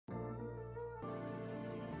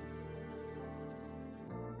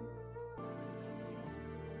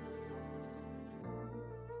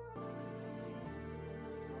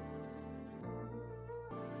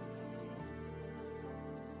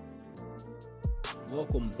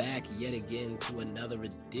Welcome back yet again to another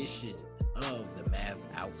edition of the Mavs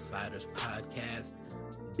Outsiders podcast,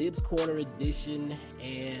 Bibs Corner edition,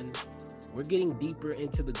 and we're getting deeper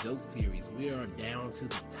into the GOAT series. We are down to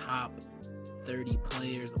the top 30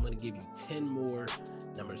 players. I'm going to give you 10 more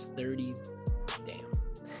numbers 30s.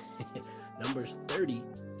 Numbers 30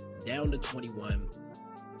 down to 21.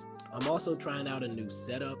 I'm also trying out a new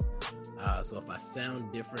setup. So if I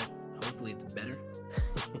sound different, hopefully it's better.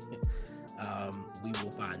 We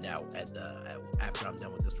will find out after I'm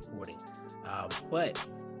done with this recording. But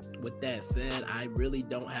with that said, I really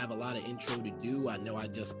don't have a lot of intro to do. I know I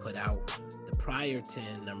just put out the prior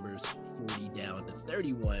 10 numbers 40 down to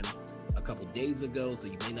 31 a couple days ago, so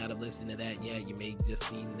you may not have listened to that yet. You may just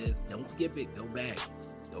seen this. Don't skip it. Go back,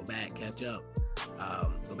 catch up.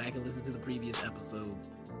 Go back and listen to the previous episode.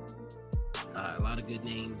 A lot of good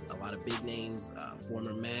names, a lot of big names.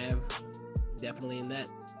 Former Mav, definitely in that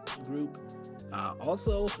group.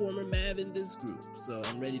 Also former Mav in this group. So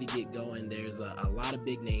I'm ready to get going. There's a lot of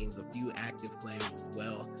big names, a few active players as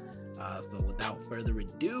well. So without further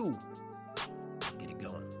ado, let's get it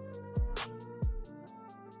going.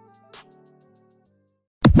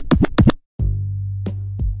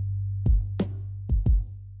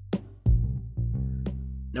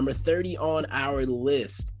 Number 30 on our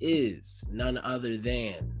list is none other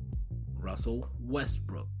than Russell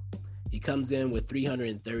Westbrook. He comes in with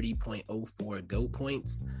 330.04 GOAT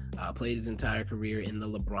points, played his entire career in the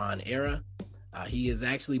LeBron era. He has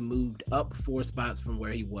actually moved up 4 spots from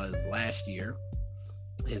where he was last year.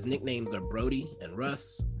 His nicknames are Brody and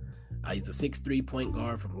Russ. He's a 6'3" point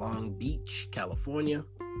guard from Long Beach, California.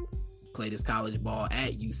 Played his college ball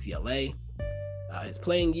at UCLA. His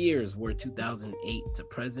playing years were 2008 to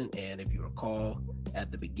present, and if you recall,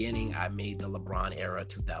 at the beginning, I made the LeBron era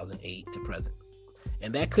 2008 to present.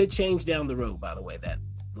 And that could change down the road, by the way, that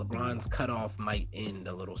LeBron's cutoff might end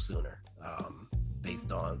a little sooner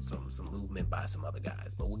based on some movement by some other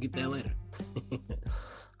guys, but we'll get there later.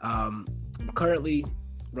 Currently,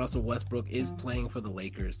 Russell Westbrook is playing for the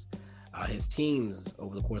Lakers. His teams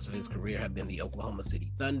over the course of his career have been the Oklahoma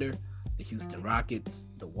City Thunder, the Houston Rockets,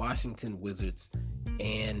 the Washington Wizards,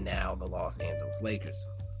 and now the Los Angeles Lakers.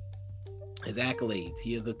 His accolades: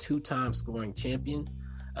 he is a 2-time scoring champion,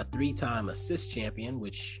 a 3-time assist champion,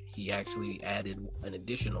 which he actually added an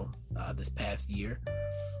additional this past year.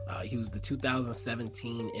 He was the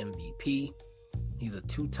 2017 MVP. He's a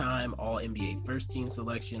 2-time All-NBA first team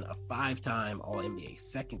selection, a 5-time All-NBA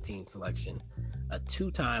second team selection, a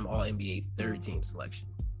 2-time All-NBA third team selection.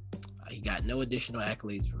 He got no additional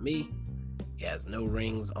accolades from me. He has no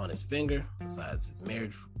rings on his finger besides his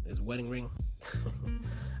wedding ring.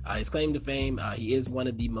 His claim to fame: he is one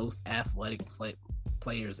of the most athletic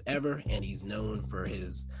players ever, and he's known for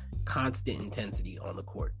his constant intensity on the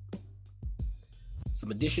court.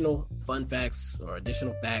 Some additional fun facts or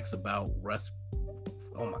additional facts about Russell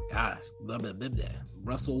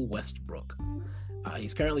Westbrook.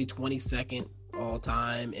 He's currently 22nd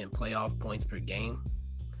all-time in playoff points per game,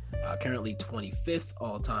 currently 25th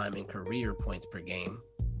all-time in career points per game,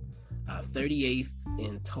 38th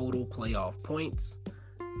in total playoff points,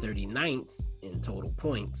 39th in total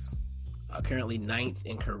points, currently 9th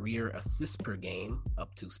in career assists per game,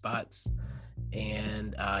 up 2 spots,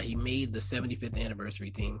 and he made the 75th anniversary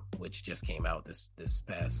team, which just came out this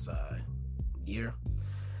past year.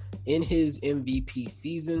 In his MVP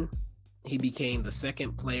season, he became the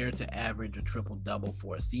second player to average a triple-double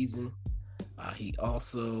for a season. He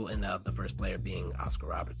also, and the first player being Oscar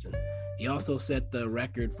Robertson, he also set the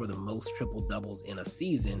record for the most triple-doubles in a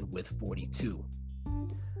season with 42.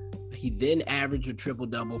 He then averaged a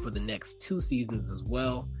triple-double for the next 2 seasons as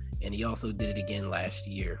well, and he also did it again last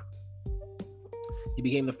year. He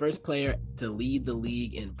became the first player to lead the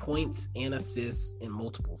league in points and assists in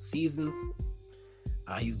multiple seasons.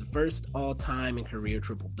 He's the first all-time in career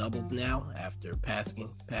triple-doubles now, after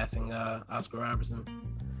passing Oscar Robertson.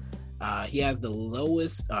 He has the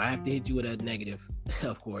lowest, I have to hit you with a negative,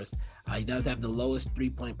 of course. He does have the lowest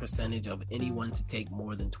 3-point percentage of anyone to take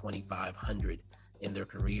more than 2,500 in their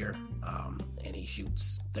career, and he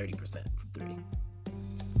shoots 30% from 3.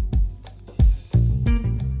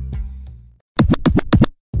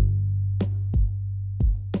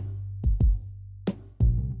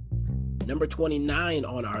 Number 29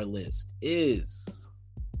 on our list is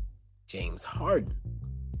James Harden.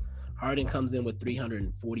 Harden comes in with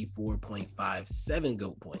 344.57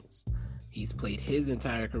 GOAT points. He's played his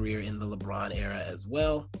entire career in the LeBron era as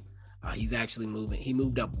well. He's actually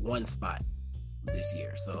moved up 1 spot this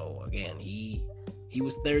year. So again, he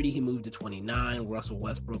was 30, he moved to 29. Russell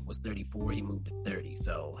Westbrook was 34, he moved to 30.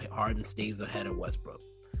 So Harden stays ahead of Westbrook.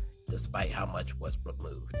 despite how much Westbrook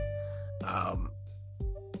moved.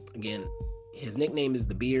 Again, his nickname is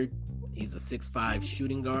the Beard. He's a 6'5"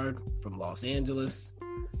 shooting guard from Los Angeles.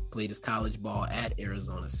 Played his college ball at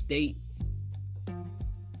Arizona State.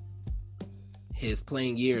 His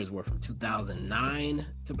playing years were from 2009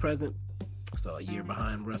 to present, so a year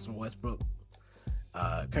behind Russell Westbrook.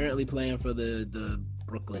 Currently playing for the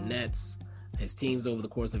Brooklyn Nets. His teams over the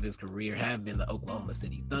course of his career have been the Oklahoma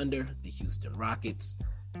City Thunder, the Houston Rockets,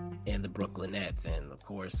 and the Brooklyn Nets. And of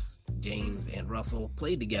course, James and Russell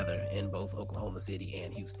played together in both Oklahoma City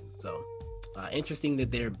and Houston. So interesting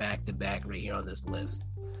that they're back to back right here on this list.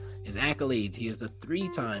 His accolades: he is a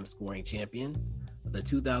 3-time scoring champion, the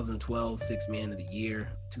 2012 Sixth Man of the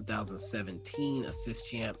Year, 2017 assist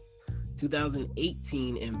champ,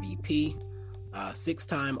 2018 MVP,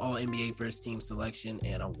 6-time All-NBA first team selection,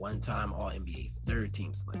 and a 1-time All-NBA third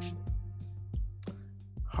team selection.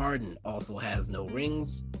 Harden also has no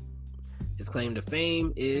rings. His claim to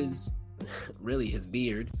fame is really his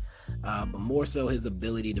beard, but more so his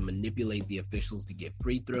ability to manipulate the officials to get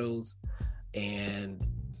free throws, and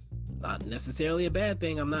not necessarily a bad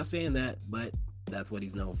thing. I'm not saying that, but that's what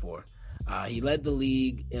he's known for. He led the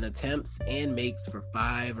league in attempts and makes for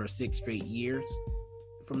 5 or 6 straight years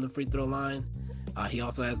from the free throw line. He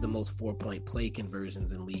also has the most 4-point play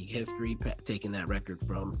conversions in league history, taking that record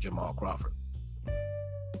from Jamal Crawford.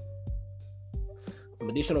 Some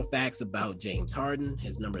additional facts about James Harden: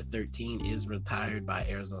 his number 13 is retired by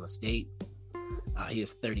Arizona State. He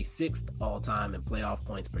is 36th all-time in playoff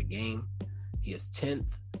points per game. He is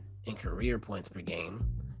 10th in career points per game.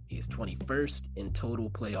 He is 21st in total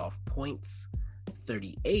playoff points,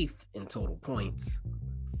 38th in total points,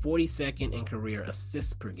 42nd in career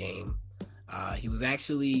assists per game. He was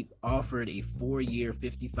actually offered a 4-year,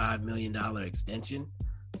 $55 million extension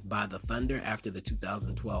by the Thunder after the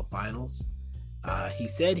 2012 finals. He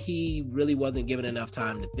said he really wasn't given enough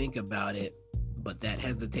time to think about it, but that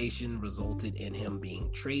hesitation resulted in him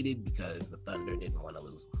being traded because the Thunder didn't want to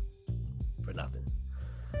lose him for nothing.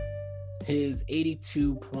 His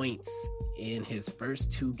 82 points in his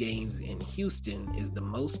first 2 games in Houston is the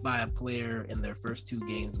most by a player in their first 2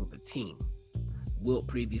 games with a team. Wilt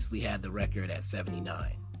previously had the record at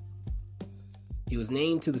 79. He was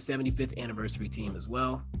named to the 75th anniversary team as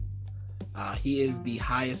well. He is the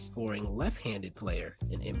highest scoring left-handed player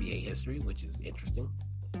in NBA history, which is interesting.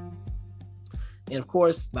 And of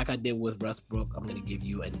course, like I did with Westbrook, I'm going to give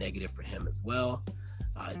you a negative for him as well.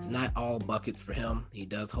 It's not all buckets for him. He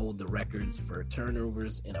does hold the records for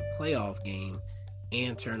turnovers in a playoff game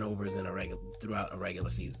and turnovers throughout a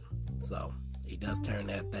regular season. So he does turn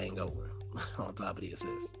that thing over on top of the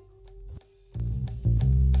assists.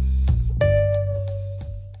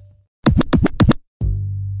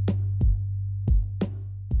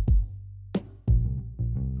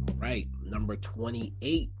 All right, number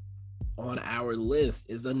 28 on our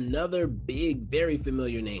list is another big, very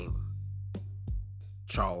familiar name: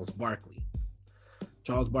 Charles Barkley.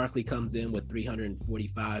 Charles Barkley comes in with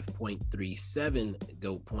 345.37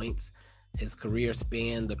 GOAT points. His career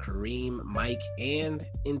spanned the Kareem, Mike, and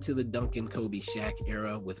into the Duncan, Kobe, Shaq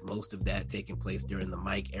era, with most of that taking place during the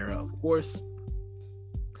Mike era, of course.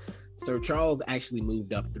 Sir Charles actually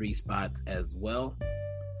moved up 3 spots as well,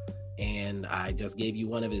 and I just gave you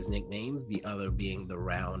one of his nicknames, the other being the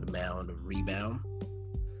Round Mound Rebound.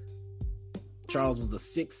 Charles was a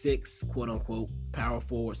 6'6", quote-unquote, power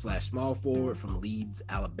forward / small forward from Leeds,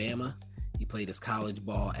 Alabama. He played his college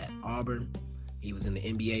ball at Auburn. He was in the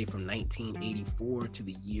NBA from 1984 to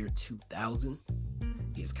the year 2000.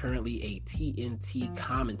 He is currently a TNT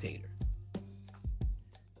commentator.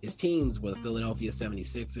 His teams were the Philadelphia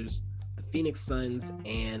 76ers, the Phoenix Suns,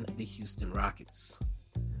 and the Houston Rockets.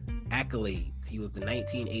 Accolades: he was the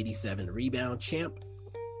 1987 rebound champ,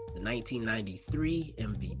 the 1993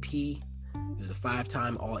 MVP. He was a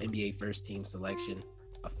 5-time All-NBA first team selection,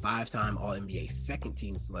 a 5-time All-NBA second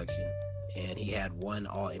team selection, and he had 1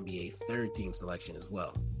 All-NBA third team selection as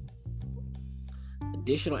well.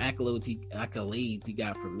 Additional accolades he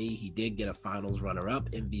got from me: he did get a finals runner-up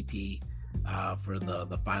MVP for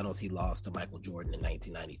the finals he lost to Michael Jordan in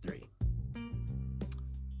 1993.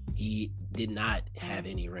 He did not have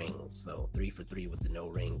any rings, so 3 for 3 with the no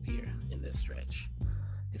rings here in this stretch.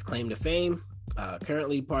 His claim to fame: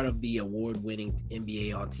 currently part of the award-winning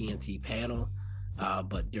NBA on TNT panel,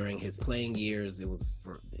 but during his playing years, it was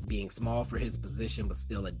for being small for his position, but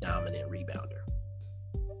still a dominant rebounder.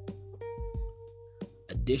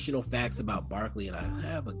 Additional facts about Barkley, and I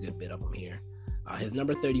have a good bit of them here. His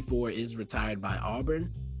number 34 is retired by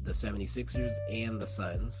Auburn, the 76ers, and the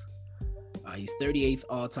Suns. He's 38th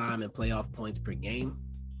all-time in playoff points per game,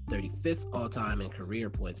 35th all-time in career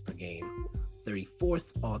points per game,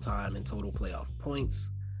 34th all-time in total playoff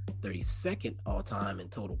points, 32nd all-time in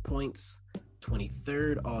total points,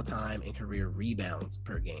 23rd all-time in career rebounds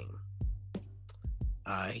per game.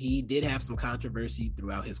 He did have some controversy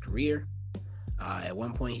throughout his career. At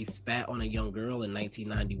one point, he spat on a young girl in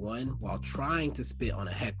 1991 while trying to spit on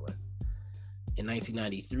a heckler. In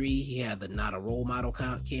 1993, he had the Not a Role Model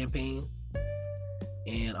campaign.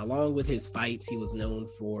 And along with his fights, he was known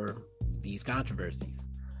for these controversies.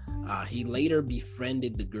 He later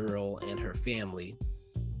befriended the girl and her family.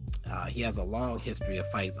 He has a long history of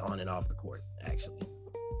fights on and off the court, actually.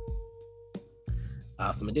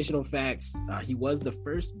 Some additional facts. He was the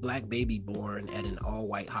first black baby born at an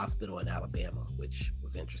all-white hospital in Alabama, which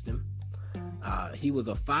was interesting. He was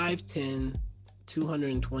a 5'10",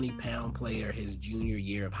 220-pound player his junior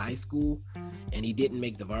year of high school, and he didn't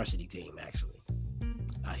make the varsity team, actually.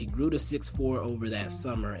 He grew to 6'4" over that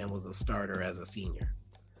summer and was a starter as a senior.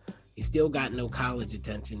 He still got no college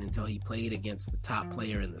attention until he played against the top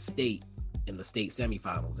player in the state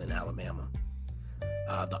semifinals in Alabama.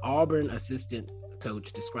 The Auburn assistant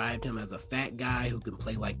coach described him as a fat guy who can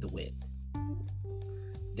play like the wind.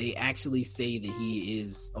 They actually say that he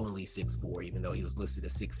is only 6'4", even though he was listed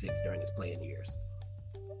as 6'6" during his playing years.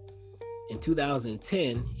 In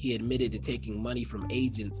 2010, he admitted to taking money from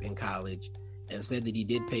agents in college and said that he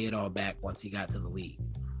did pay it all back once he got to the league.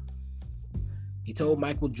 He told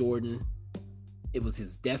Michael Jordan it was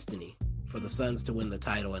his destiny for the Suns to win the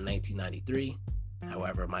title in 1993.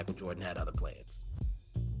 However, Michael Jordan had other plans.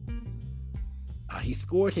 He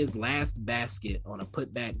scored his last basket on a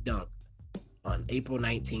putback dunk on April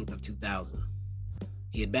 19th of 2000.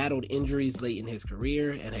 He had battled injuries late in his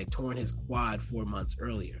career and had torn his quad 4 months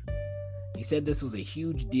earlier. He said this was a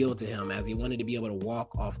huge deal to him as he wanted to be able to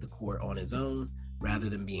walk off the court on his own rather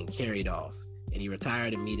than being carried off, and he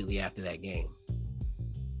retired immediately after that game.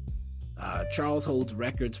 Charles holds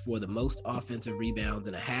records for the most offensive rebounds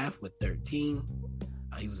in a half with 13.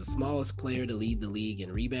 He was the smallest player to lead the league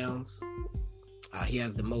in rebounds. He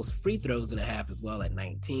has the most free throws in a half as well at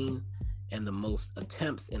 19, and the most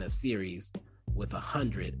attempts in a series with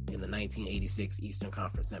 100 in the 1986 Eastern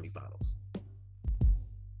Conference semifinals.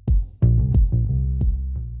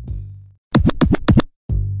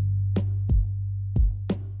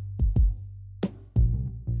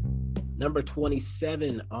 Number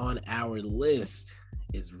 27 on our list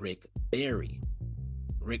is Rick Barry.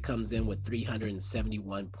 Rick comes in with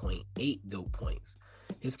 371.8 GOAT points.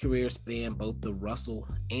 His career spanned both the Russell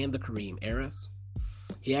and the Kareem eras.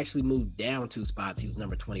 He actually moved down 2 spots. He was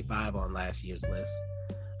number 25 on last year's list.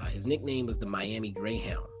 His nickname was the Miami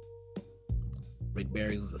Greyhound. Rick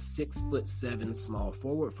Barry was a 6'7" small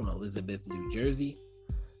forward from Elizabeth, New Jersey.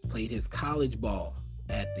 Played his college ball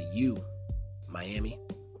at the U, Miami.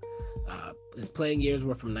 His playing years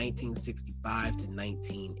were from 1965 to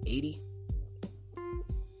 1980.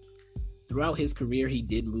 Throughout his career, he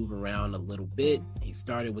did move around a little bit. He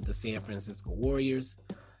started with the San Francisco Warriors,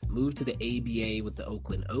 moved to the ABA with the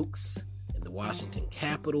Oakland Oaks and the Washington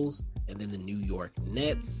Capitals, and then the New York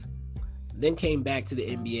Nets. Then came back to the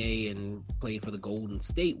NBA and played for the Golden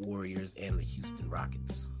State Warriors and the Houston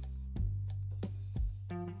Rockets.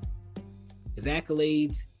 His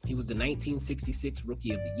accolades: he was the 1966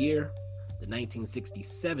 Rookie of the Year, the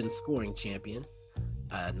 1967 Scoring Champion,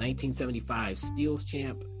 1975 Steals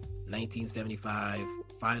Champ, 1975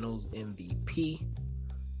 Finals MVP.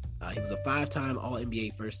 He was a 5-time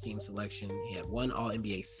All-NBA First Team selection. He had 1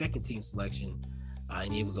 All-NBA Second Team selection,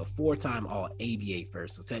 and he was a 4-time All-ABA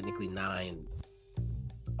First, so technically 9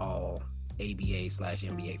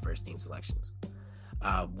 All-ABA/NBA First Team selections.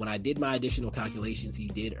 When I did my additional calculations, he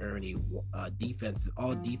did earn a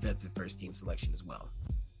all-defensive First Team selection as well.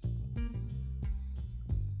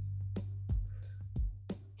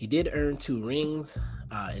 He did earn 2 rings.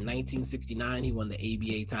 In 1969, he won the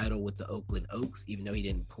ABA title with the Oakland Oaks, even though he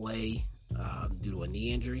didn't play due to a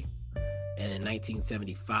knee injury. And in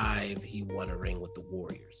 1975, he won a ring with the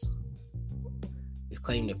Warriors. His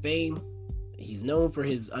claim to fame: he's known for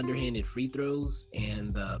his underhanded free throws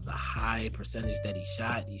and the high percentage that he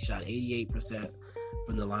shot. He shot 88%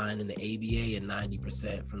 from the line in the ABA and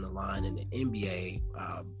 90% from the line in the NBA.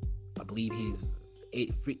 I believe his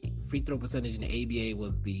free throw percentage in the ABA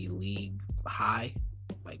was the league high,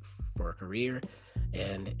 like for a career,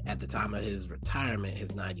 and at the time of his retirement,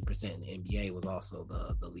 his 90% in the NBA was also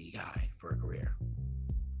the league high for a career.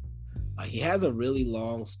 He has a really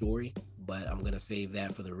long story, but I'm going to save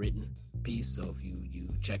that for the written piece. So if you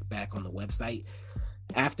check back on the website,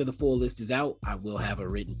 After the full list is out, I will have a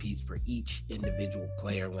written piece for each individual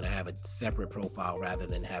player. I'm going to have a separate profile rather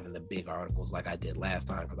than having the big articles like I did last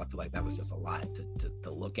time, because I feel like that was just a lot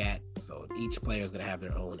to look at. So each player is going to have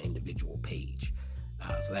their own individual page.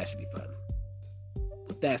 So that should be fun.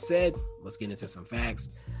 With that said, let's get into some facts.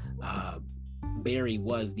 Barry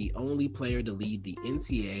was the only player to lead the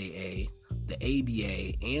NCAA, the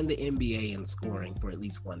ABA, and the NBA in scoring for at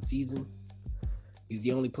least one season. He's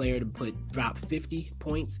the only player to drop 50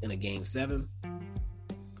 points in a Game 7.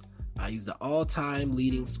 He's the all-time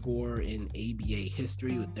leading scorer in ABA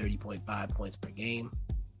history with 30.5 points per game.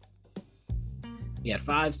 He had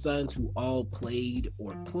 5 sons who all played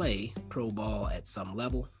or play pro ball at some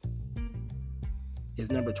level. His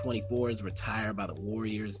number 24 is retired by the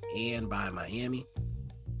Warriors and by Miami.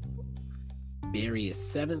 Barry is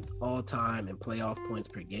 7th all-time in playoff points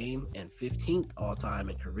per game and 15th all-time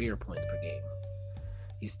in career points per game.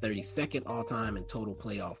 He's 32nd all-time in total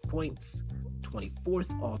playoff points,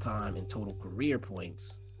 24th all-time in total career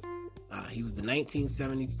points. He was his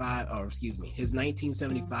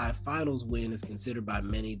 1975 finals win is considered by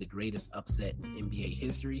many the greatest upset in NBA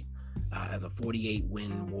history, as a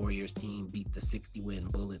 48-win Warriors team beat the 60-win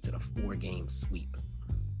Bullets in a 4-game sweep.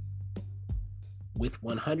 With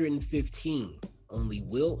 115, only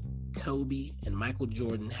Wilt, Kobe, and Michael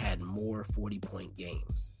Jordan had more 40-point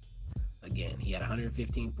games. Again, he had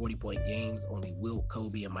 115 40-point games. Only Wilt,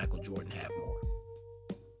 Kobe, and Michael Jordan have more.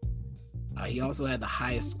 He also had the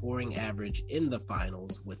highest scoring average in the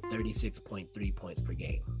finals with 36.3 points per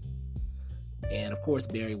game. And of course,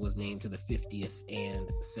 Barry was named to the 50th and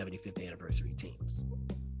 75th anniversary teams.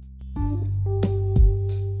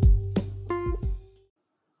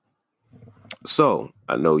 So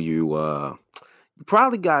I know you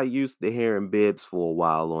probably got used to hearing Bibbs for a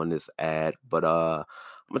while on this ad, but I'm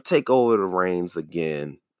gonna take over the reins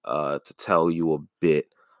again to tell you a bit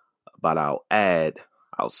about our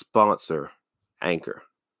sponsor, Anchor.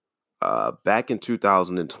 Back in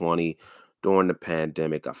 2020, during the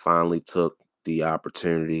pandemic, I finally took the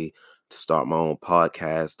opportunity to start my own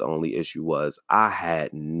podcast. The only issue was I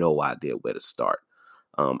had no idea where to start.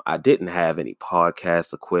 I didn't have any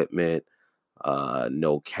podcast equipment,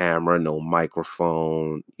 no camera, no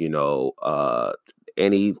microphone,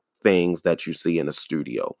 any things that you see in a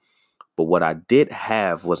studio. But what I did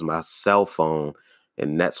have was my cell phone,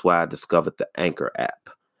 and that's why I discovered the Anchor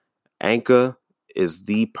app. Anchor is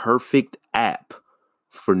the perfect app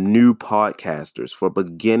for new podcasters, for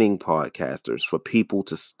beginning podcasters, for people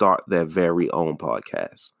to start their very own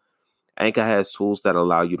podcast. Anchor has tools that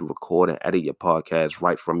allow you to record and edit your podcast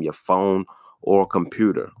right from your phone or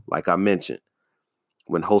computer, like I mentioned.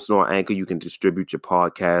 When hosting on Anchor, you can distribute your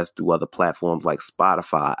podcast through other platforms like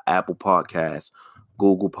Spotify, Apple Podcasts,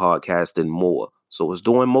 Google Podcasts, and more. So it's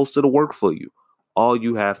doing most of the work for you. All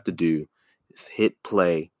you have to do is hit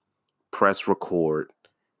play, press record,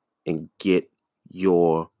 and get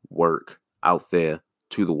your work out there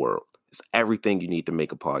to the world. It's everything you need to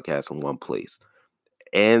make a podcast in one place.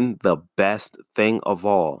 And the best thing of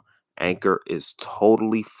all, Anchor is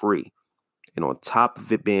totally free. And on top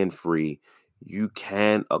of it being free, you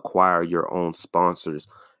can acquire your own sponsors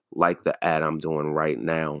like the ad I'm doing right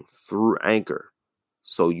now through Anchor.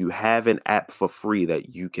 So you have an app for free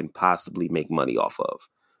that you can possibly make money off of.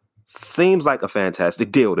 Seems like a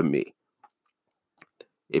fantastic deal to me.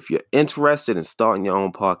 If you're interested in starting your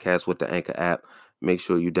own podcast with the Anchor app, make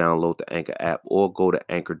sure you download the Anchor app or go to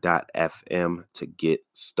anchor.fm to get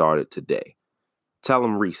started today. Tell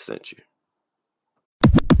them Reese sent you.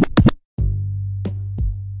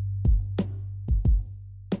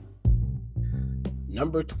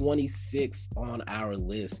 Number 26 on our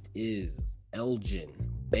list is Elgin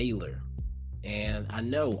Baylor. And I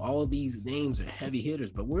know all of these names are heavy hitters,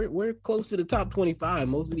 but we're close to the top 25.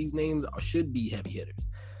 Most of these names should be heavy hitters.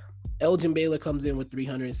 Elgin Baylor comes in with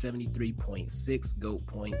 373.6 GOAT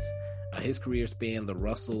points. His career spanned the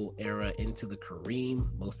Russell era into the Kareem,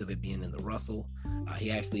 most of it being in the Russell.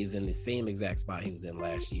 He actually is in the same exact spot he was in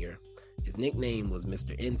last year. His nickname was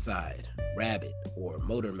Mr. Inside, Rabbit, or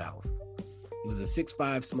Motor Mouth. He was a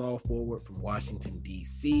 6'5" small forward from Washington,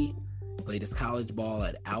 D.C., played his college ball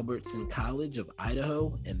at Albertson College of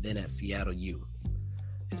Idaho and then at Seattle U.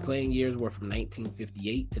 His playing years were from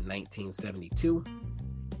 1958 to 1972.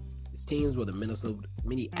 His teams were the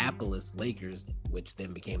Minneapolis Lakers, which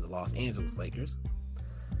then became the Los Angeles Lakers.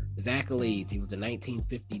 His accolades: he was the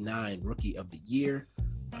 1959 Rookie of the Year,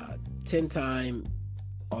 10-time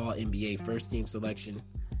All-NBA First Team selection.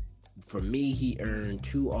 For me, he earned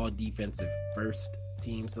 2 All-Defensive First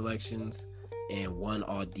Team selections and 1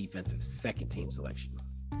 All-Defensive Second Team selection.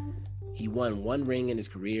 He won one ring in his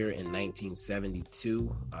career in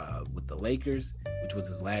 1972 with the Lakers, which was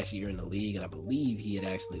his last year in the league, and I believe he had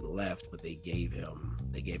actually left, but they gave him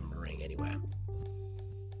a ring anyway.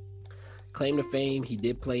 Claim to fame, he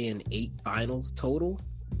did play in 8 finals total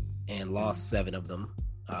and lost 7 of them.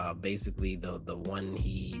 Basically, the one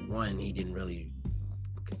he won, he didn't really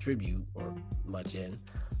contribute or much in,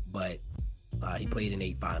 but he played in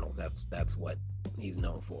 8 finals. That's what he's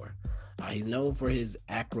known for. He's known for his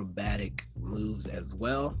acrobatic moves as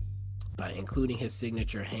well, including his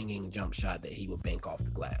signature hanging jump shot that he would bank off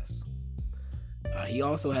the glass. He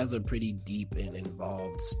also has a pretty deep and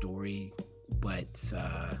involved story, but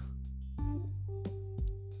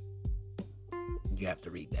you have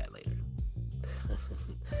to read that later.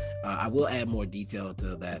 I will add more detail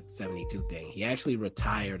to that 72 thing. He actually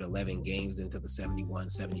retired 11 games into the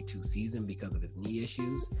 71-72 season because of his knee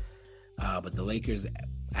issues. But the Lakers,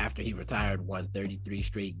 after he retired, won 33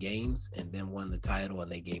 straight games and then won the title,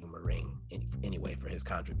 and they gave him a ring anyway for his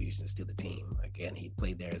contributions to the team. Again, he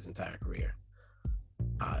played there his entire career.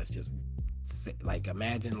 It's just like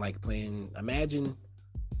imagine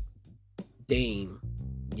Dame,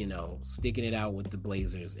 sticking it out with the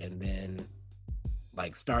Blazers, and then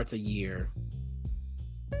starts a year,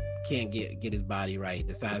 can't get his body right,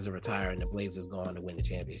 decides to retire, and the Blazers go on to win the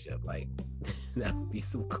championship. That would be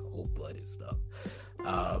some cold-blooded stuff.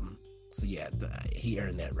 So yeah, he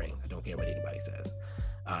earned that ring. I don't care what anybody says.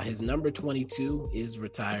 His number 22 is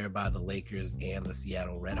retired by the Lakers and the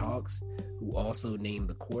Seattle Redhawks, who also named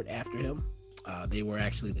the court after him. They were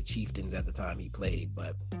actually the Chieftains at the time he played,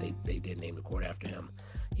 but they did name the court after him.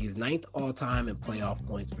 He's 9th all-time in playoff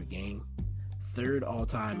points per game, 3rd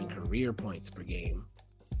all-time in career points per game.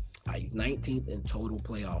 He's 19th in total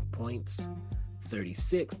playoff points,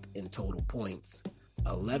 36th in total points,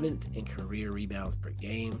 11th in career rebounds per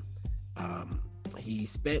game. He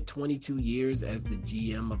spent 22 years as the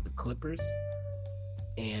GM of the Clippers,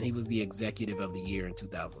 and he was the executive of the year in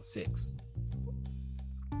 2006.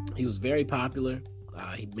 He was very popular.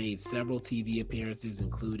 He made several TV appearances,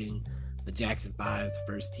 including the Jackson 5's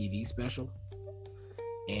first TV special.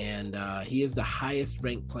 And he is the highest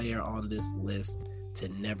ranked player on this list to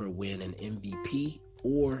never win an MVP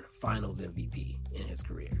or Finals MVP in his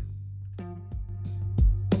career.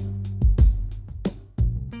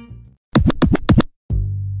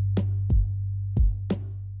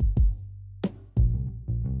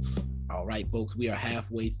 All right, folks, we are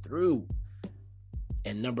halfway through.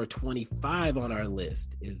 And number 25 on our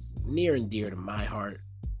list is near and dear to my heart.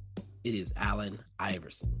 It is Allen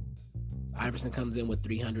Iverson. Iverson comes in with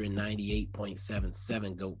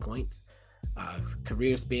 398.77 GOAT points.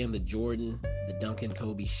 Career spanned the Jordan, the Duncan,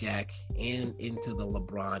 Kobe, Shaq, and into the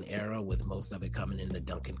LeBron era, with most of it coming in the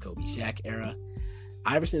Duncan, Kobe, Shaq era.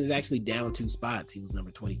 Iverson is actually down 2 spots. He was number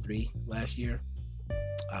 23 last year.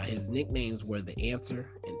 His nicknames were The Answer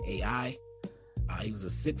and AI. He was a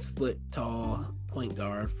 6-foot tall point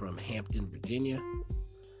guard from Hampton, Virginia.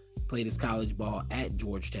 Played his college ball at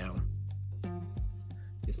Georgetown.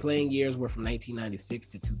 His playing years were from 1996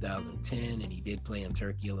 to 2010, and he did play in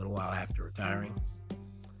Turkey a little while after retiring.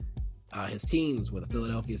 His teams were the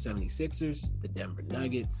Philadelphia 76ers, the Denver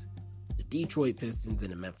Nuggets, the Detroit Pistons,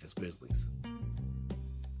 and the Memphis Grizzlies.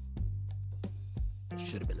 It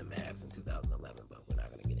should have been the Mavs in 2011, but we're not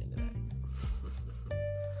going to get into that.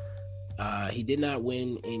 He did not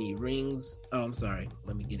win any rings. Oh, I'm sorry.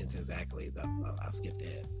 Let me get into his accolades. I skipped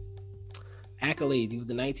ahead. Accolades: he was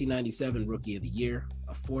the 1997 Rookie of the Year,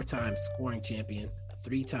 a 4-time scoring champion, a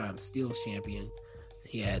 3-time steals champion.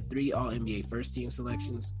 He had 3 All-NBA first-team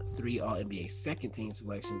selections, 3 All-NBA second-team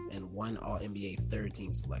selections, and 1 All-NBA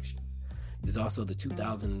third-team selection. He was also the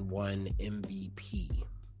 2001 MVP.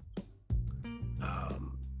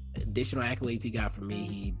 Additional accolades he got from me: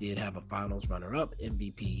 he did have a finals runner-up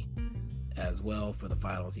MVP as well for the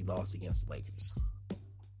finals he lost against the Lakers.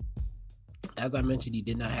 As I mentioned, he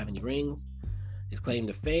did not have any rings. His claim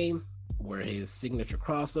to fame were his signature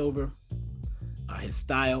crossover, his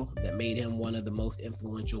style that made him one of the most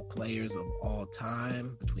influential players of all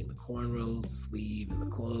time, between the cornrows, the sleeve, and the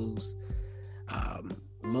clothes.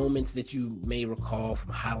 Moments that you may recall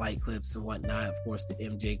from highlight clips and whatnot: of course, the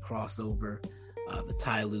MJ crossover, the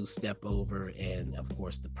Ty Lue step over, and of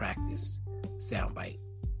course the practice soundbite.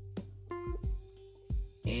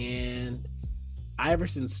 And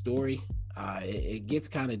Iverson's story, it gets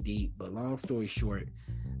kind of deep, but long story short,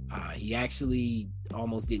 he actually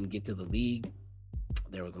almost didn't get to the league.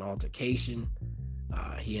 There was an altercation.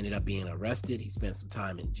 He ended up being arrested. He spent some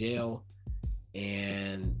time in jail,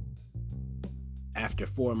 and after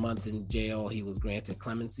 4 months in jail, he was granted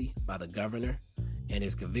clemency by the governor, and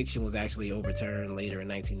his conviction was actually overturned later in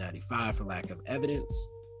 1995 for lack of evidence.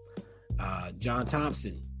 John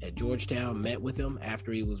Thompson at Georgetown met with him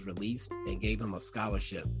after he was released and gave him a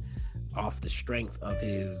scholarship off the strength of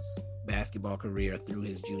his basketball career through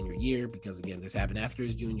his junior year, because again, this happened after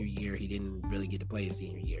his junior year. He didn't really get to play his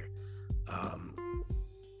senior year.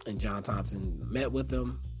 And John Thompson met with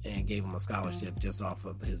him and gave him a scholarship just off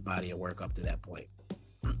of his body of work up to that point.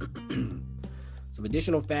 Some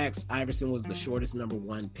additional facts: Iverson was the shortest number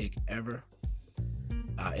 1 pick ever.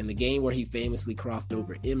 In the game where he famously crossed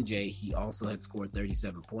over MJ, he also had scored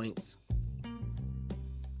 37 points.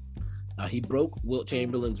 He broke Wilt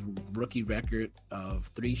Chamberlain's rookie record of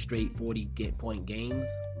 3 straight 40-point games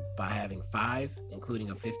by having 5,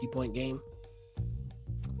 including a 50-point game.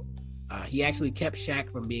 He actually kept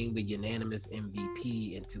Shaq from being the unanimous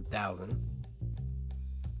MVP in 2000.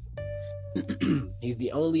 He's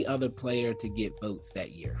the only other player to get votes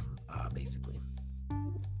that year, basically.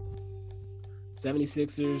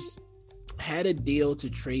 76ers had a deal to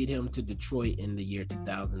trade him to Detroit in the year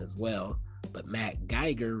 2000 as well, but Matt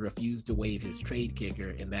Geiger refused to waive his trade kicker,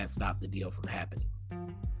 and that stopped the deal from happening.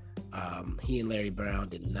 He and Larry Brown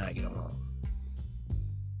did not get along,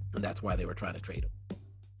 and that's why they were trying to trade him.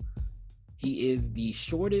 He is the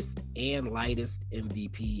shortest and lightest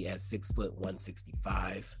MVP at 6',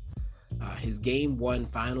 165. His Game 1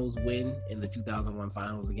 finals win in the 2001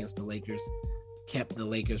 finals against the Lakers kept the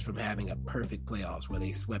Lakers from having a perfect playoffs where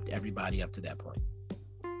they swept everybody up to that point.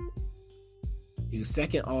 He was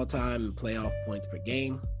 2nd all-time in playoff points per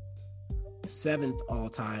game, 7th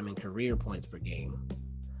all-time in career points per game,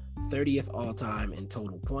 30th all-time in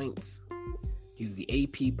total points. He was the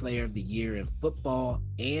AP Player of the Year in football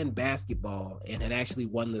and basketball, and had actually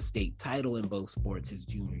won the state title in both sports his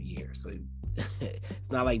junior year. So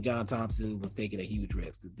it's not like John Thompson was taking a huge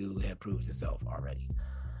risk. This dude had proved himself already.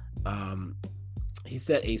 He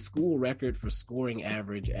set a school record for scoring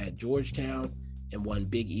average at Georgetown and won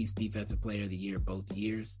Big East Defensive Player of the Year both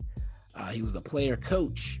years. He was a player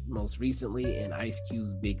coach most recently in Ice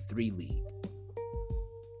Cube's Big 3 League.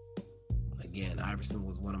 Again, Iverson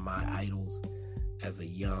was one of my idols as a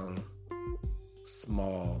young,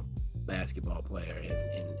 small basketball player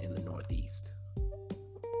in the Northeast.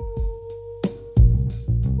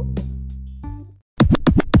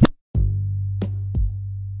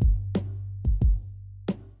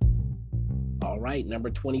 All right, number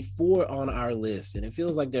 24 on our list, and it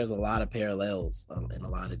feels like there's a lot of parallels in a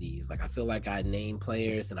lot of these. Like, I feel like I name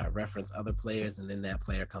players and I reference other players, and then that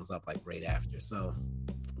player comes up like right after. So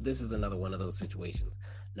this is another one of those situations.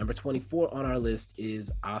 Number 24 on our list is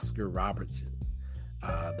Oscar Robertson,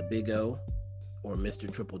 the Big O, or Mr.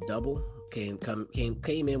 Triple Double. Came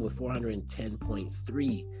in with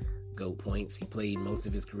 410.3 GOAT points. He played most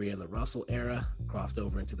of his career in the Russell era, crossed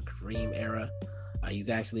over into the Kareem era. He's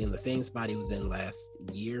actually in the same spot he was in last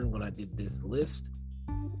year when I did this list.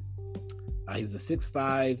 He was a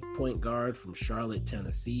 6'5" point guard from Charlotte,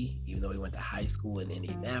 Tennessee, even though he went to high school in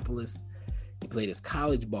Indianapolis. He played his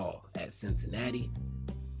college ball at Cincinnati.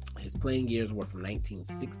 His playing years were from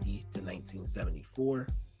 1960 to 1974.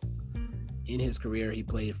 In his career, he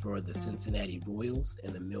played for the Cincinnati Royals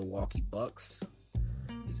and the Milwaukee Bucks.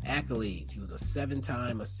 His accolades: he was a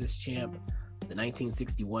 7-time assist champ, the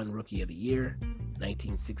 1961 Rookie of the Year,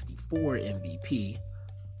 1964 MVP,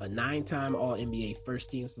 a 9-time All-NBA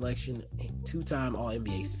first-team selection, a 2-time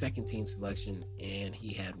All-NBA second-team selection, and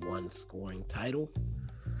he had 1 scoring title.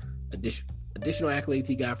 Additional accolades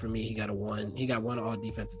he got from me: he got one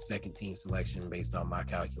All-Defensive second-team selection based on my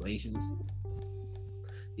calculations.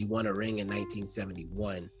 He won a ring in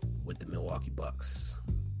 1971 with the Milwaukee Bucks.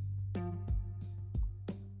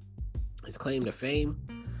 His claim to fame: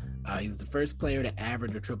 he was the first player to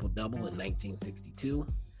average a triple-double in 1962,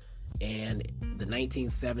 and the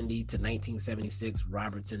 1970 to 1976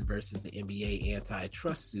 Robertson versus the NBA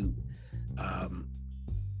antitrust suit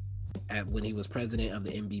when he was president of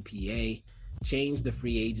the NBPA changed the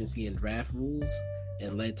free agency and draft rules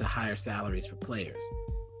and led to higher salaries for players.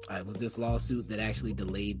 It was this lawsuit that actually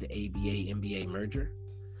delayed the ABA-NBA merger.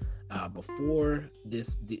 Before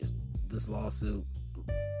this lawsuit,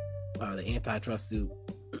 the antitrust suit,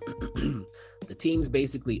 the teams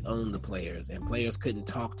basically owned the players, and players couldn't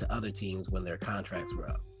talk to other teams when their contracts were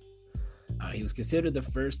up. He was considered the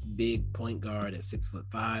first big point guard at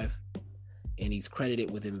 6'5", and he's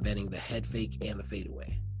credited with inventing the head fake and the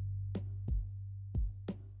fadeaway.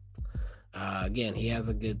 Again, he has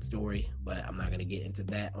a good story, but I'm not going to get into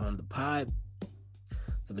that on the pod.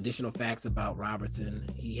 Some additional facts about Robertson: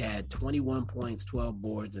 he had 21 points, 12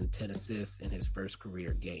 boards, and 10 assists in his first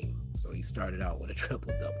career game. So he started out with a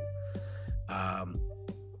triple-double.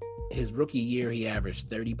 His rookie year, he averaged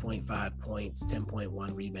 30.5 points,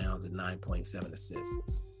 10.1 rebounds, and 9.7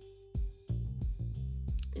 assists.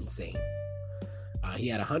 Insane. He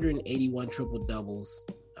had 181 triple-doubles,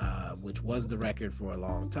 which was the record for a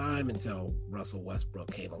long time until Russell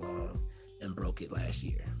Westbrook came along and broke it last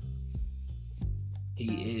year.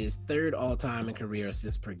 He is third all-time in career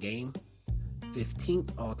assists per game,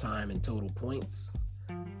 15th all-time in total points,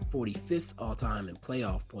 45th all-time in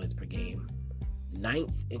playoff points per game,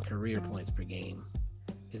 9th in career points per game.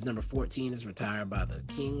 His number 14 is retired by the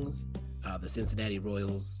Kings. The Cincinnati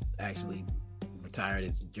Royals actually retired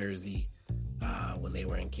his jersey when they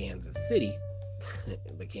were in Kansas City.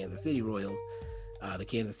 The Kansas City Royals. The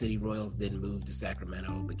Kansas City Royals then moved to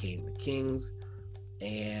Sacramento, became the Kings,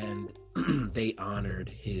 and they honored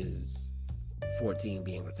his 14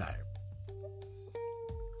 being retired.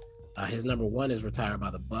 His number 1 is retired by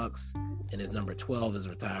the Bucks, and his number 12 is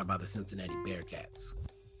retired by the Cincinnati Bearcats.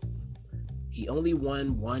 He only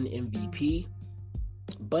won 1 MVP,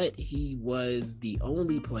 but he was the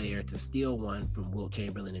only player to steal one from Wilt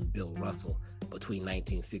Chamberlain and Bill Russell between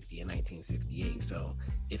 1960 and 1968. So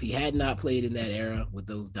if he had not played in that era with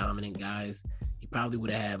those dominant guys, he probably would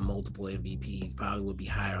have had multiple MVPs, probably would be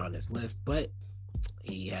higher on this list, but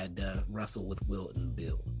he had Russell with Wilt and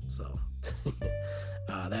Bill. So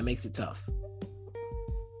that makes it tough.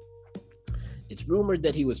 It's rumored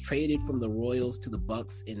that he was traded from the Royals to the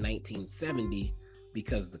Bucks in 1970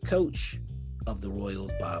 because the coach of the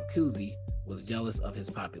Royals, Bob Cousy, was jealous of his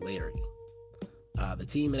popularity. The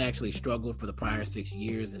team had actually struggled for the prior 6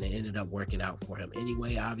 years, and it ended up working out for him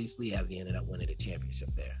anyway, obviously, as he ended up winning a championship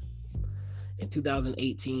there. In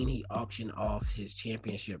 2018, he auctioned off his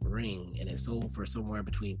championship ring, and it sold for somewhere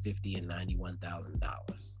between $50,000 and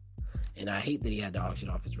 $91,000. And I hate that he had to auction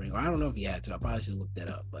off his ring, or I don't know if he had to. I probably should look that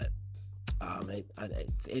up, but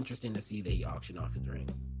it's interesting to see that he auctioned off his ring.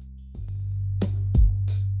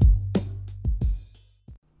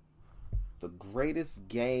 The greatest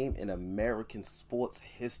game in American sports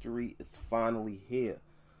history is finally here.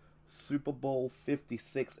 Super Bowl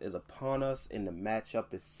 56 is upon us, and the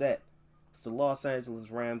matchup is set. It's the Los Angeles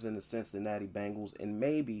Rams and the Cincinnati Bengals, and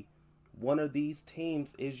maybe one of these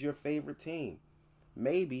teams is your favorite team.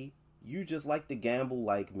 Maybe you just like to gamble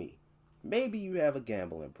like me. Maybe you have a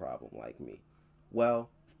gambling problem like me. Well,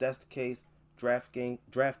 if that's the case, DraftKings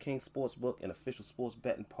Sportsbook, an official sports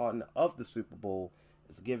betting partner of the Super Bowl,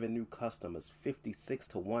 is giving new customers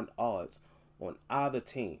 56-1 odds on either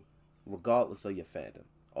team, regardless of your fandom.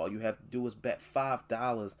 All you have to do is bet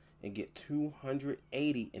 $5 and get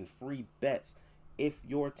 $280 in free bets if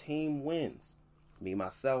your team wins. Me,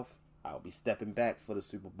 myself, I'll be stepping back for the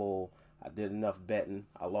Super Bowl. I did enough betting.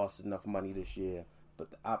 I lost enough money this year.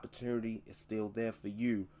 But the opportunity is still there for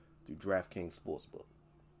you through DraftKings Sportsbook.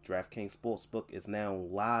 DraftKings Sportsbook is now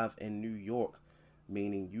live in New York,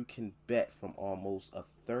 meaning you can bet from almost a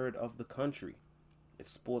third of the country. If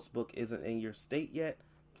Sportsbook isn't in your state yet,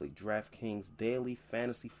 play DraftKings Daily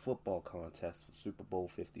Fantasy Football Contest for Super Bowl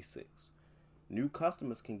 56. New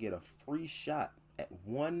customers can get a free shot at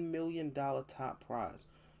 $1 million top prize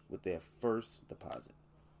with their first deposit.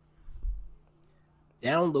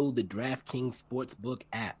 Download the DraftKings Sportsbook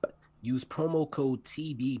app. Use promo code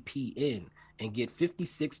TBPN and get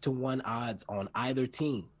 56-1 odds on either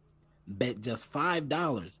team. Bet just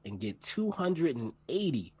 $5 and get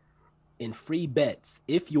 $280 in free bets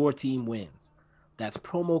if your team wins. That's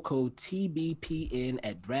promo code TBPN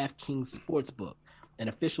at DraftKings Sportsbook, an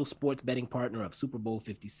official sports betting partner of Super Bowl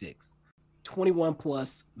 56. 21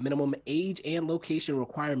 plus, minimum age and location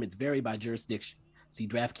requirements vary by jurisdiction. See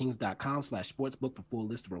DraftKings.com/sportsbook for full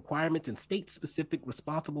list of requirements and state-specific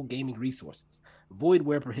responsible gaming resources. Void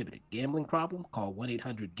where prohibited. Gambling problem? Call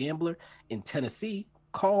 1-800-GAMBLER. In Tennessee,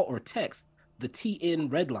 call or text the TN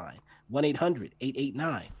Red Line,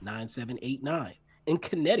 1-800-889-9789. In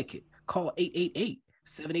Connecticut, call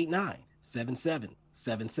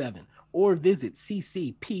 888-789-7777 or visit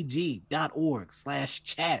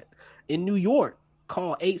ccpg.org/chat. In New York,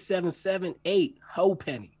 call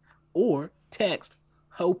 877-8-HOPENNY or text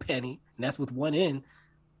HOPENNY, and that's with one N,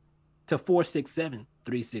 to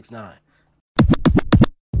 467-369.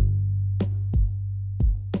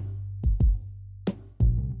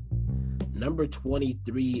 Number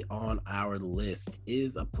 23 on our list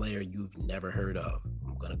is a player you've never heard of.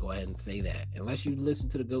 I'm going to go ahead and say that. Unless you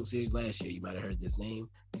listened to the GOAT series last year, you might have heard this name.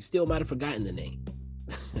 You still might have forgotten the name.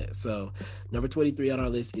 So number 23 on our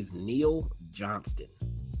list is Neil Johnston.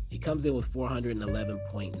 He comes in with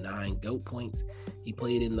 411.9 GOAT points. He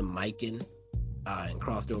played in the Mikan and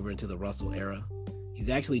crossed over into the Russell era. He's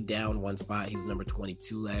actually down one spot. He was number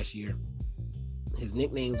 22 last year. His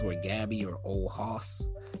nicknames were Gabby or Old Hoss.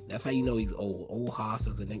 That's how you know he's old. Old Hoss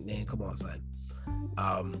is a nickname. Come on, son.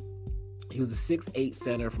 He was a 6'8"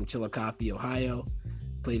 center from Chillicothe, Ohio.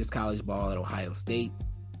 Played his college ball at Ohio State.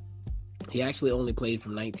 He actually only played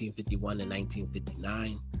from 1951 to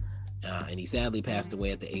 1959, and he sadly passed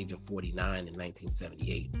away at the age of 49 in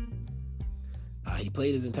 1978. He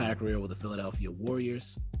played his entire career with the Philadelphia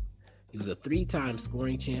Warriors. He was a 3-time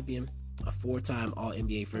scoring champion, a 4-time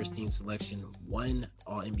All-NBA first-team selection, 1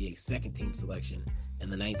 All-NBA second-team selection,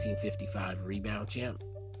 and the 1955 rebound champ.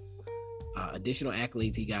 Additional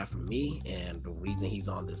accolades he got from me, and the reason he's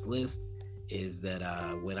on this list is that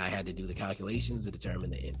when I had to do the calculations to determine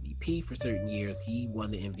the MVP for certain years, he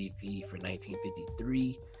won the MVP for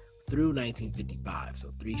 1953 through 1955.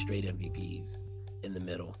 So 3 straight MVPs in the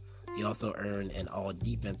middle. He also earned an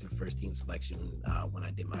all-defensive first-team selection when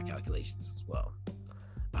I did my calculations as well.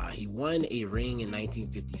 He won a ring in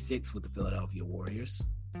 1956 with the Philadelphia Warriors.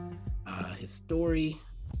 His story...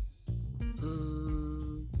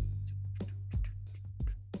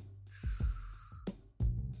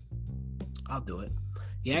 I'll do it.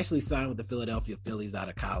 He actually signed with the Philadelphia Phillies out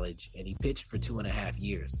of college, and he pitched for 2.5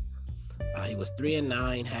 years. He was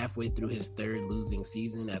 3-9 halfway through his 3rd losing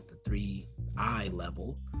season at the 3I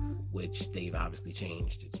level, which they've obviously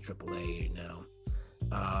changed. It's AAA now.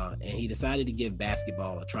 And he decided to give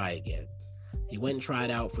basketball a try again. He went and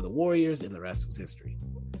tried out for the Warriors, and the rest was history.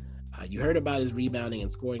 You heard about his rebounding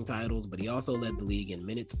and scoring titles, but he also led the league in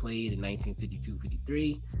minutes played in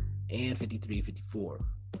 1952-53 and 53-54.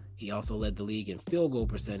 He also led the league in field goal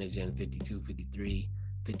percentage in 52-53,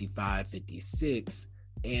 55-56,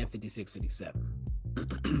 and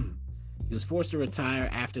 56-57. He was forced to retire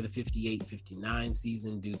after the 58-59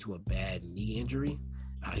 season due to a bad knee injury.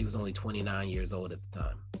 He was only 29 years old at the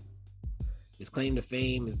time. His claim to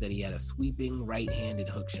fame is that he had a sweeping right-handed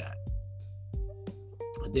hook shot.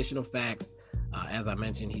 Additional facts, as I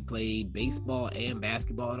mentioned, he played baseball and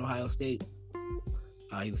basketball at Ohio State.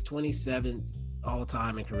 He was 27th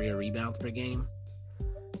all-time in career rebounds per game.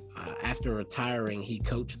 After retiring, he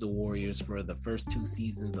coached the Warriors for the first 2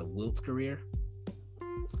 seasons of Wilt's career.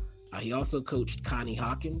 He also coached Connie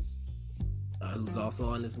Hawkins, who's also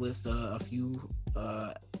on this list a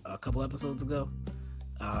couple episodes ago.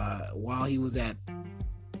 While he was with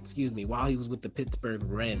the Pittsburgh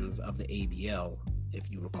Wrens of the ABL. If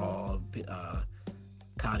you recall,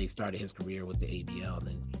 Connie started his career with the ABL and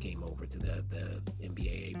then came over to the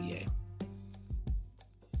NBA ABA.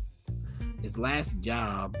 His last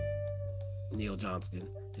job, Neil Johnston,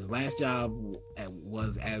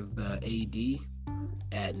 was as the AD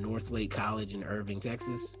at Northlake College in Irving,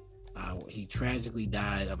 Texas. He tragically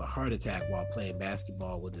died of a heart attack while playing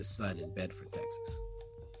basketball with his son in Bedford, Texas.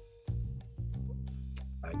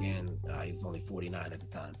 Again, he was only 49 at the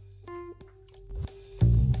time.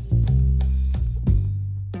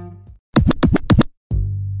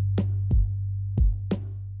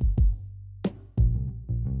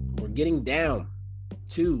 Getting down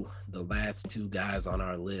to the last 2 guys on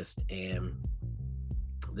our list, and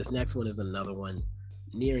this next one is another one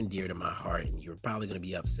near and dear to my heart, and you're probably going to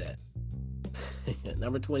be upset.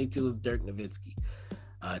 Number 22 is Dirk Nowitzki,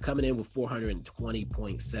 coming in with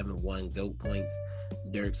 420.71 GOAT points.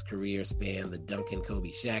 Dirk's career spanned the Duncan, Kobe,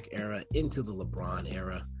 Shaq era into the LeBron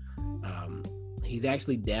era. He's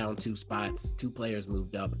actually down 2 spots. 2 players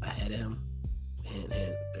moved up ahead of him. Hint,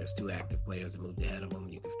 hint, there's 2 active players that moved ahead of him.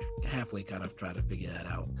 You can halfway kind of try to figure that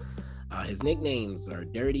out. His nicknames are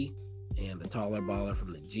Dirty and the Taller Baller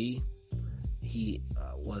from the G. He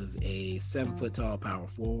was a 7-foot tall power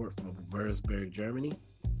forward from Würzburg, Germany.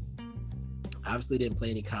 Obviously didn't play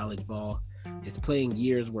any college ball. His playing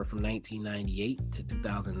years were from 1998 to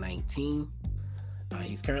 2019.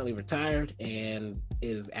 He's currently retired and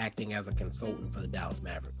is acting as a consultant for the Dallas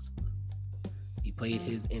Mavericks. He played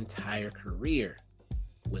his entire career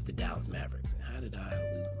with the Dallas Mavericks. And how did I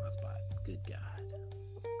lose my spot? Good God.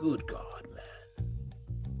 Good God, man.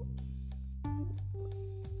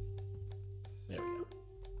 There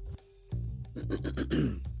we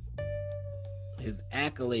go. His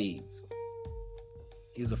accolades.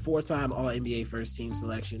 He was a 4-time All-NBA first-team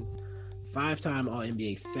selection, 5-time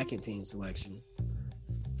All-NBA second-team selection,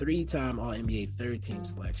 3-time All-NBA third-team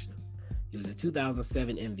selection. He was the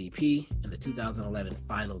 2007 MVP and the 2011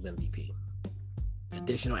 Finals MVP.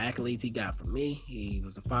 Additional accolades he got from me: he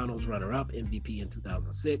was the Finals runner-up, MVP in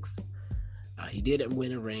 2006. He didn't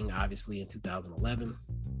win a ring, obviously, in 2011.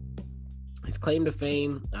 His claim to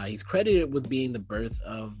fame: he's credited with being the birth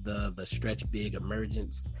of the stretch big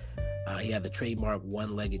emergence. He had the trademark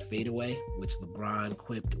one-legged fadeaway, which LeBron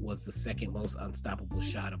quipped was the second most unstoppable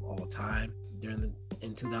shot of all time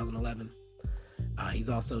in 2011. He's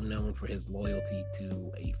also known for his loyalty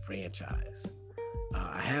to a franchise.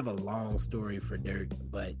 I have a long story for Dirk,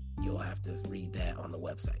 but you'll have to read that on the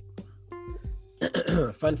website.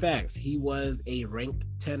 Fun facts: he was a ranked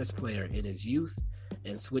tennis player in his youth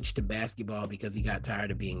and switched to basketball because he got tired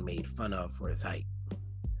of being made fun of for his height.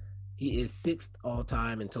 He is 6th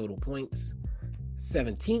all-time in total points,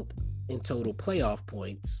 17th in total playoff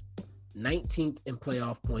points, 19th in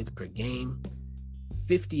playoff points per game,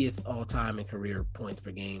 50th all-time in career points per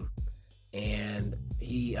game, and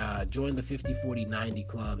he joined the 50-40-90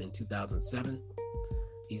 club in 2007.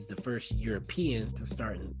 He's the first European to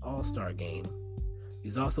start an all-star game.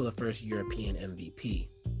 He's also the first European MVP.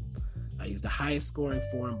 He's the highest scoring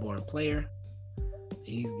foreign-born player.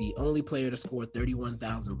 He's the only player to score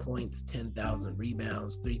 31,000 points, 10,000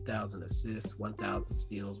 rebounds, 3,000 assists, 1,000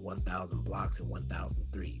 steals, 1,000 blocks, and 1,000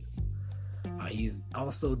 threes. He's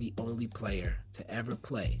also the only player to ever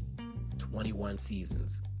play 21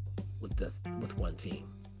 seasons with one team.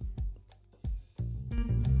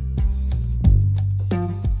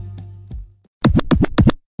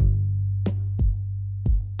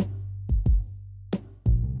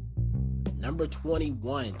 Number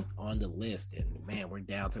 21 on the list, and man, we're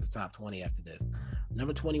down to the top 20 after this.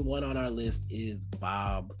 Number 21 on our list is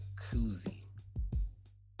Bob Cousy.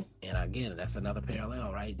 And again, that's another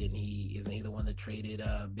parallel, right? Isn't he the one that traded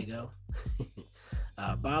Big O?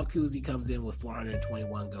 Bob Cousy comes in with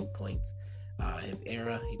 421 GO points. His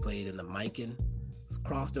era, he played in the Mikan,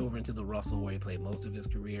 crossed over into the Russell, where he played most of his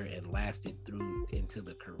career, and lasted through into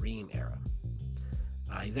the Kareem era.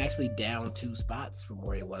 He's actually down 2 spots from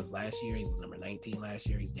where he was last year. He was number 19 last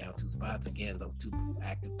year. He's down 2 spots. Again, those 2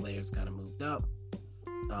 active players kind of moved up.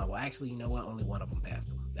 Well, actually, you know what? Only one of them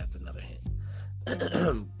passed him. That's another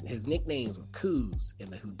hint. His nicknames were Coos and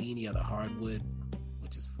the Houdini of the Hardwood,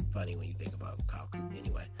 which is funny when you think about Kyle Kuzma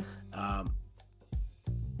anyway.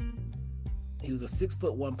 He was a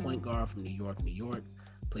 6'1" point guard from New York, New York.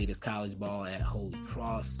 Played his college ball at Holy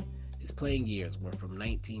Cross. His playing years were from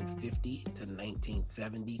 1950 to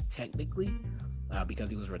 1970, technically, because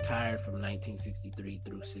he was retired from 1963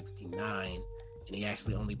 through 69, and he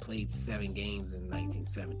actually only played 7 games in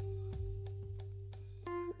 1970.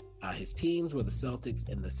 His teams were the Celtics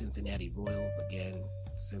and the Cincinnati Royals. Again,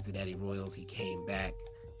 Cincinnati Royals, he came back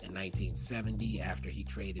in 1970 after he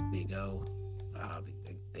traded Big O.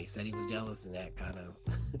 They said he was jealous, and that kind of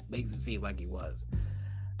makes it seem like he was.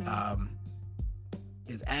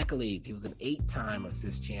 His accolades: he was an 8-time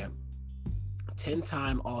assist champ,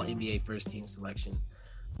 10-time All-NBA first team selection,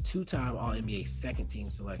 2-time All-NBA second team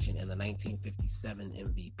selection, and the 1957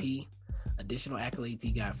 MVP. Additional accolades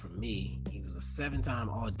he got from me: he was a 7-time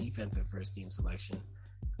All-Defensive first team selection,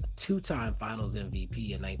 a 2-time Finals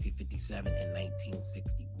MVP in 1957 and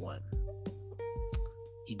 1961.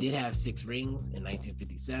 He did have 6 rings in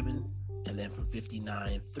 1957, and then from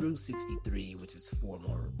 59 through 63, which is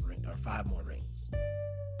 5 more rings.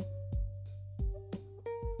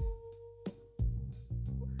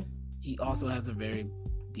 He also has a very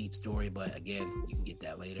deep story, but again, you can get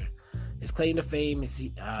that later. His claim to fame is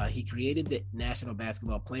he created the National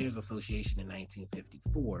Basketball Players Association in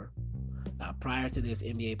 1954. Prior to this,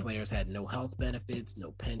 NBA players had no health benefits,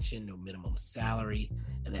 no pension, no minimum salary,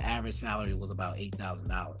 and the average salary was about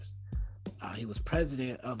 $8,000. He was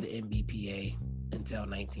president of the NBPA until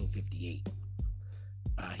 1958.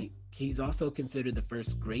 He's also considered the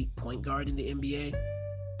first great point guard in the NBA.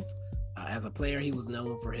 As a player, he was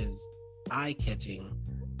known for his eye-catching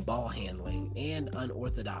ball handling and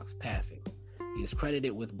unorthodox passing. He is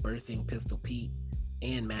credited with birthing Pistol Pete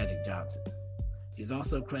and Magic Johnson. He's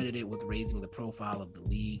also credited with raising the profile of the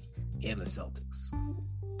league and the Celtics.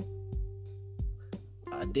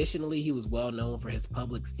 Additionally, he was well known for his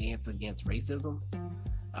public stance against racism.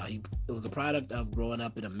 It was a product of growing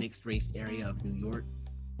up in a mixed-race area of New York.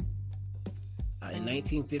 In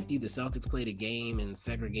 1950, the Celtics played a game in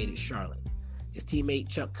segregated Charlotte. His teammate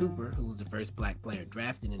Chuck Cooper, who was the first black player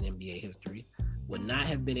drafted in NBA history, would not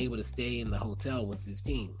have been able to stay in the hotel with his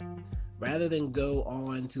team. Rather than go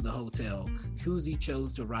on to the hotel, Cousy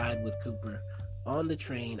chose to ride with Cooper on the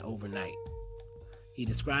train overnight. He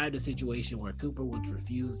described a situation where Cooper was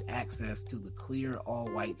refused access to the clear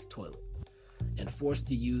all-whites toilet and forced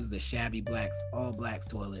to use the shabby all-blacks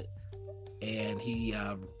toilet, and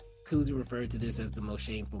Cousy referred to this as the most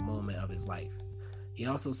shameful moment of his life. He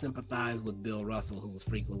also sympathized with Bill Russell, who was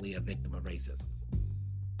frequently a victim of racism.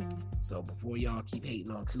 So before y'all keep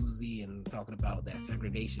hating on Cousy and talking about that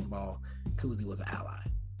segregation ball, Cousy was an ally.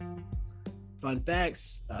 Fun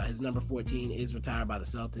facts: his number 14 is retired by the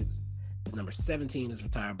Celtics. His number 17 is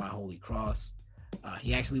retired by Holy Cross.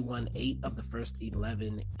 He actually won 8 of the first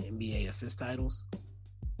 11 NBA assist titles.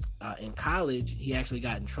 In college, he actually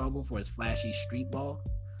got in trouble for his flashy street ball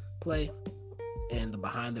play and the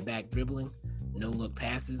behind the back dribbling, no look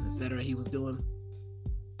passes, etc. he was doing.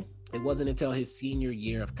 It wasn't until his senior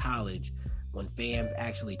year of college, when fans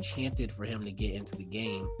actually chanted for him to get into the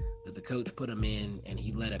game, that the coach put him in, and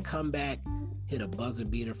he led a comeback, hit a buzzer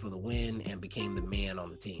beater for the win, and became the man on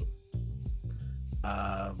the team.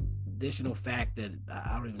 Additional fact that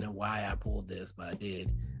I don't even know why I pulled this, but I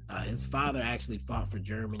did. His father actually fought for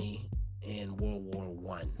Germany in World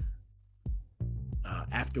War I.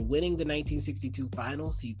 After winning the 1962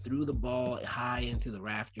 finals, he threw the ball high into the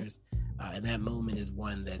rafters, and that moment is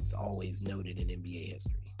one that's always noted in NBA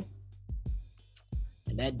history.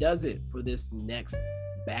 And that does it for this next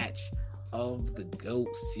batch of the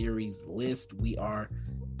GOAT series list. We are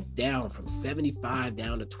down from 75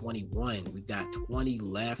 down to 21. We've got 20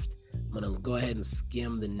 left. I'm going to go ahead and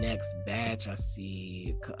skim the next batch. I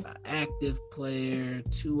see active player,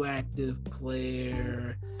 2 active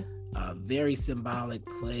player, very symbolic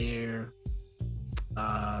player,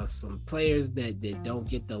 some players that don't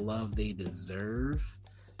get the love they deserve,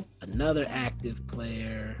 another active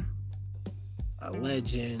player, a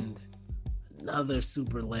legend, another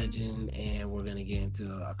super legend, and we're going to get into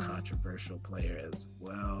a controversial player as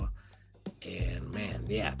well. And man,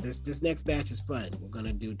 yeah, this next batch is fun. We're going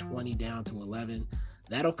to do 20 down to 11.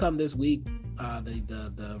 That'll come this week.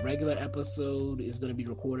 The regular episode is going to be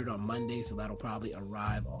recorded on Monday, so that'll probably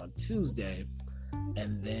arrive on Tuesday.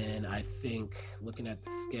 And then I think, looking at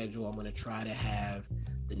the schedule, I'm going to try to have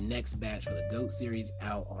the next batch for the GOAT series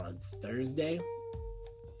out on Thursday.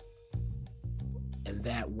 And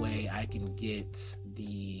that way I can get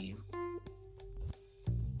the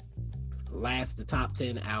top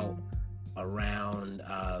 10 out around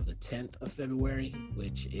the 10th of February,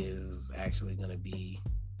 which is actually going to be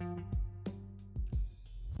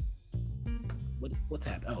what's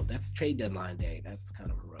happening. Oh, that's trade deadline day. That's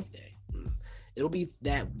kind of a rough day. It'll be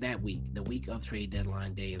that week. The week of trade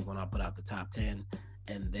deadline day is when I'll put out the top 10.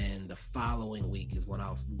 And then the following week is when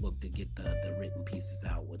I'll look to get the written pieces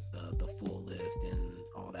out with the full list and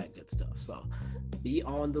all that good stuff. So be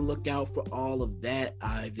on the lookout for all of that.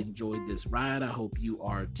 I've enjoyed this ride. I hope you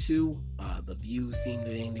are too. The views seem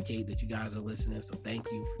to indicate that you guys are listening. So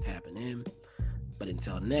thank you for tapping in. But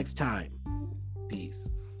until next time, peace.